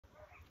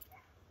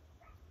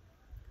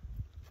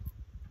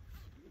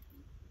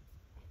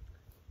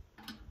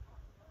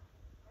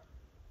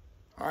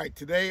All right,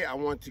 today I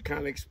want to kind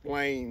of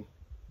explain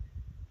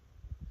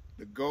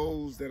the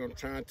goals that I'm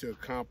trying to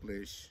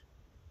accomplish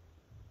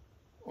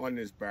on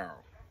this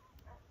barrel.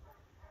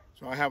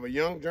 So I have a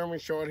young German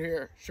short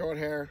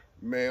hair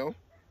male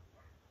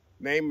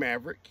named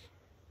Maverick.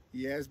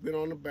 He has been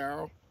on the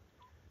barrel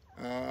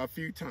a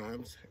few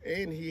times,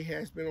 and he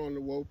has been on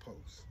the woe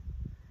post.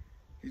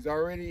 He's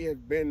already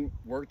has been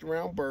worked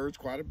around birds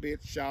quite a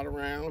bit, shot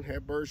around,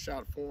 had birds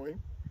shot for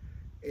him.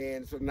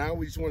 And so now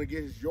we just want to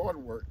get his yard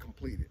work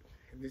completed.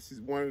 And this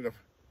is one of the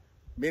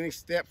many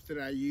steps that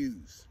I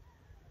use.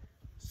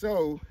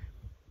 So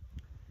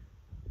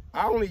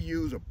I only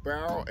use a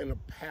barrel and a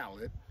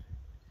pallet,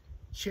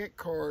 check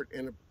card,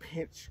 and a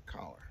pinch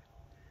collar.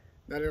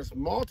 Now there's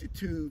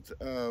multitudes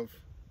of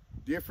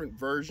different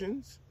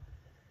versions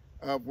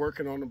of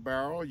working on the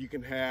barrel. You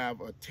can have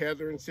a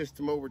tethering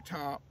system over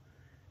top.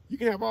 You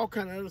can have all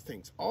kinds of other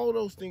things. All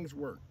those things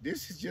work.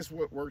 This is just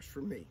what works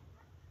for me,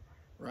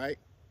 right?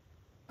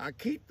 I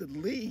keep the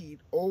lead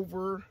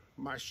over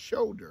my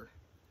shoulder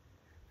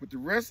with the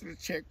rest of the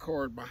check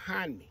card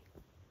behind me,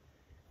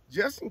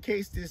 just in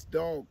case this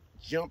dog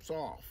jumps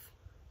off.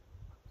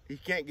 He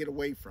can't get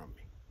away from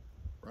me,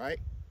 right?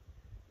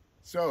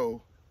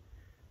 So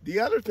the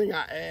other thing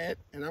I add,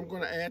 and I'm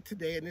going to add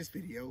today in this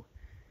video,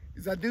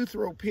 is I do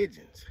throw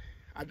pigeons.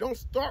 I don't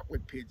start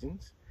with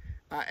pigeons.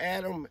 I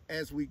add them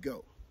as we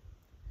go.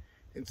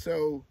 And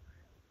so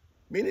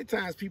many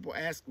times people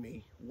ask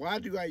me, why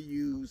do I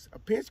use a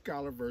pinch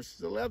collar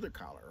versus a leather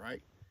collar,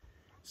 right?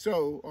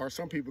 So, or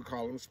some people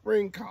call them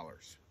spring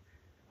collars.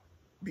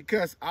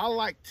 Because I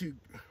like to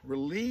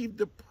relieve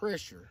the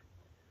pressure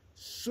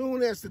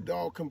soon as the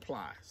dog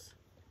complies.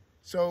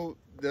 So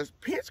the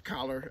pinch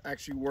collar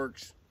actually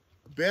works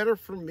better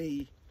for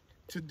me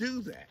to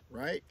do that,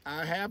 right?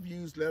 I have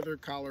used leather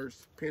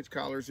collars, pinch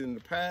collars in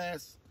the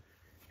past,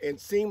 and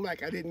seemed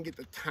like I didn't get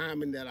the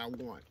timing that I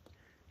want.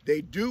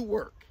 They do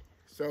work.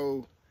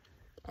 So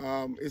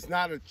it's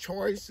not a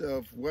choice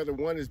of whether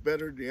one is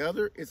better than the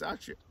other. It's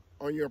actually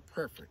on your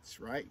preference,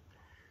 right?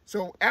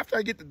 So after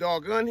I get the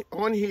dog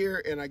on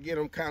here and I get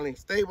them kind of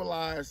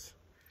stabilized,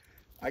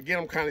 I get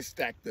them kind of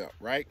stacked up,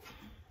 right?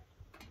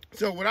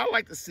 So what I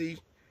like to see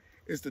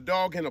is the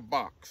dog in a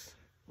box,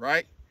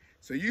 right?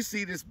 So you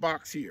see this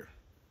box here,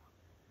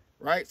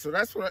 right? So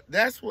that's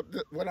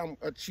what I'm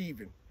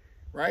achieving,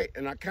 right?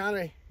 And I kind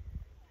of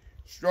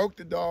stroke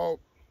the dog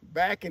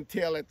back and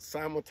tail it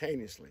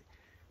simultaneously,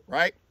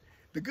 right?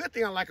 The good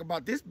thing I like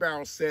about this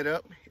barrel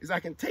setup is I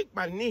can take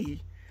my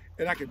knee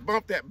and I can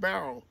bump that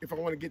barrel if I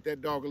want to get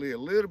that dog a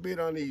little bit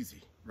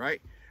uneasy,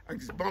 right? I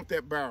just bump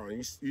that barrel.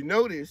 And you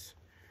notice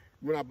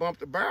when I bump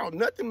the barrel,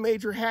 nothing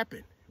major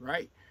happened,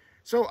 right?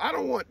 So I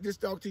don't want this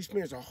dog to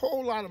experience a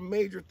whole lot of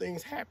major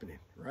things happening,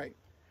 right?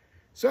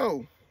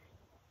 So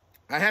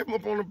I have him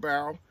up on the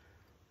barrel.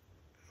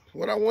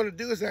 What I want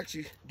to do is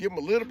actually give him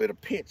a little bit of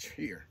pinch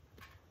here,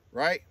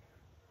 right?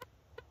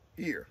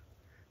 Here.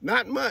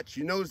 Not much.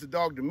 You notice the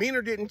dog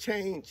demeanor didn't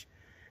change.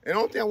 And the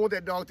only thing I want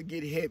that dog to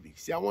get heavy.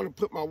 See, I want to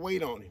put my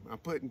weight on him. I'm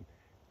putting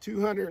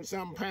 200 and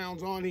something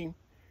pounds on him.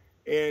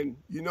 And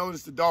you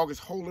notice the dog is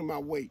holding my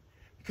weight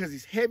because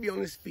he's heavy on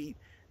his feet.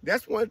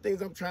 That's one of the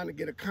things I'm trying to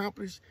get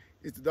accomplished,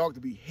 is the dog to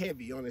be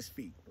heavy on his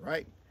feet,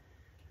 right?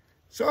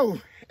 So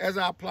as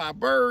I apply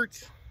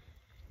birds,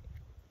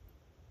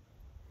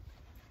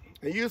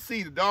 and you'll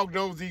see the dog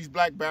knows these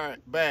black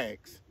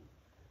bags.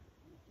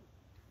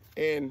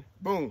 And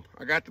boom,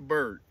 I got the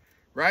bird,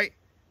 right?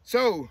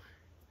 So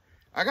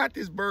I got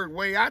this bird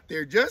way out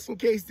there just in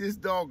case this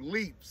dog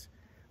leaps.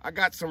 I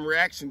got some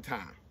reaction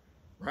time,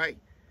 right?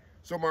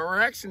 So my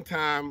reaction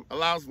time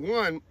allows,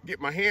 one, get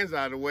my hands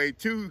out of the way,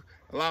 two,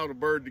 allow the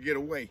bird to get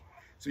away.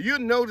 So you'll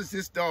notice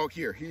this dog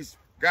here, he's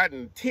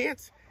gotten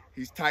tense,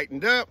 he's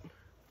tightened up,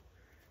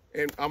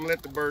 and I'm gonna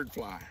let the bird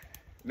fly.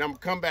 Now I'm gonna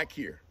come back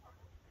here,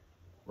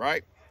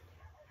 right?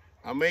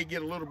 I may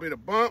get a little bit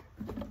of bump.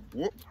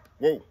 Whoop,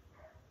 whoa.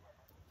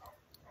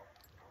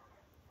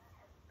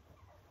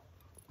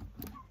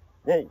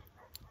 Whoa.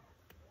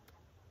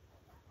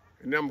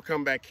 And then I'm gonna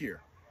come back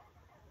here.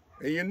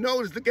 And you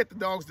notice, look at the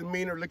dog's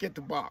demeanor, look at the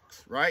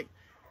box, right?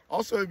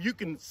 Also, if you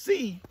can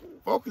see,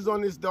 focus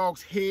on this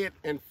dog's head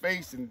and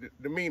face and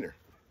demeanor.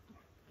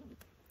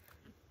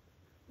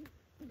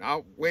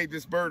 I'll wave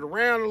this bird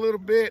around a little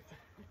bit.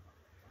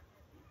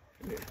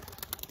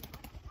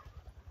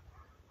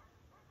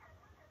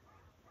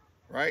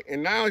 Right,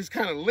 and now he's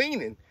kind of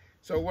leaning.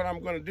 So what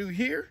I'm gonna do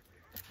here,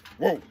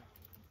 whoa,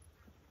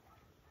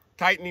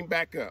 tighten him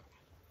back up.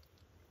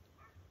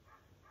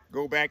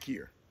 Go back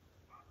here.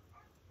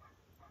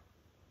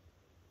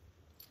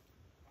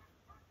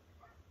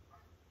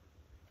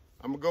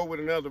 I'm gonna go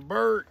with another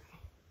bird.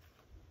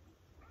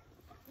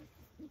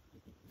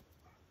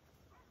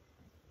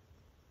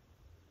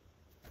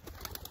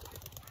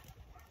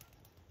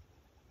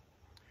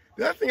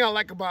 The other thing I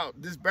like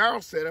about this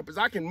barrel setup is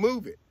I can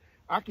move it.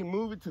 I can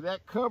move it to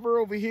that cover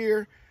over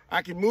here.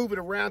 I can move it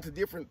around to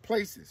different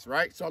places,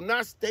 right? So I'm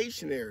not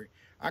stationary.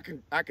 I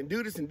can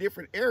do this in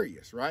different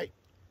areas, right?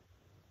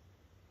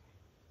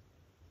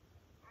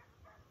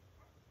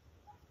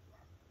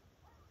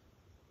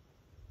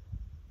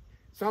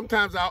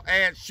 Sometimes I'll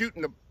add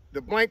shooting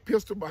the blank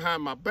pistol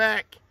behind my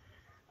back.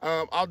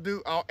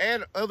 I'll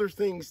add other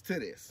things to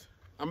this.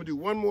 I'm gonna do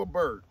one more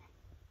bird.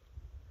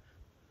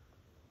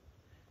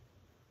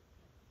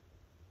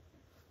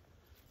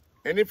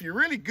 And if you're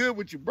really good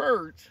with your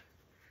birds,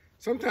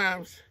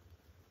 sometimes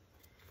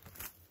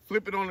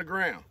flip it on the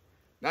ground.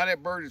 Now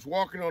that bird is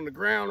walking on the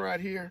ground right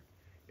here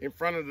in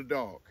front of the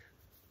dog.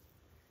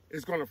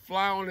 It's gonna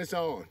fly on its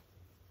own.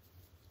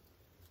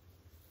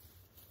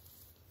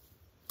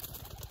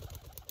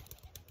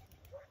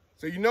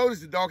 So you notice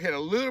the dog had a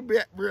little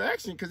bit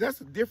reaction because that's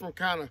a different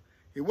kind of,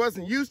 it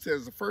wasn't used to it. It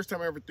was the first time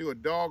I ever threw a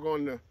dog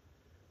on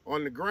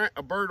the ground,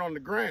 a bird on the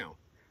ground.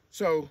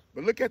 So,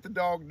 but look at the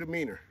dog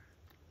demeanor.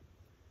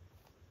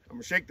 I'm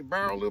gonna shake the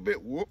barrel a little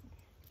bit, whoop.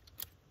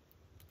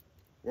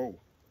 Whoa.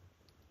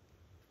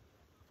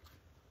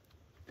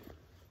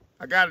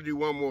 I gotta do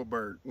one more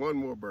bird. And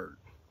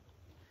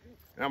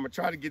I'm gonna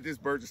try to get this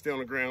bird to stay on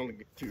the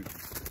ground too.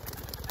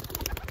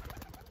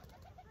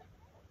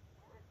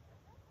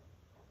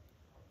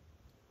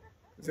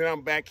 Then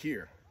I'm back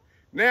here.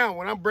 Now,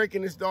 when I'm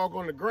breaking this dog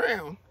on the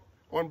ground,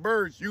 on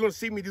birds, you're gonna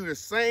see me do the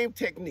same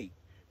technique.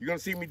 You're gonna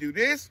see me do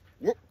this,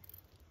 whoop,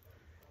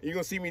 and you're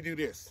gonna see me do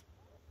this.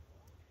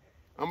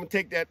 I'm gonna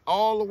take that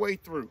all the way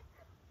through,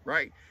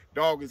 right?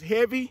 Dog is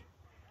heavy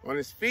on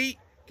his feet,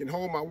 can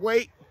hold my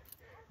weight.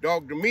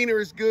 Dog demeanor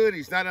is good,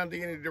 he's not under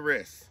any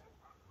duress.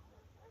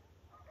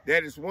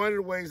 That is one of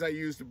the ways I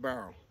use the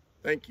barrel.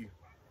 Thank you.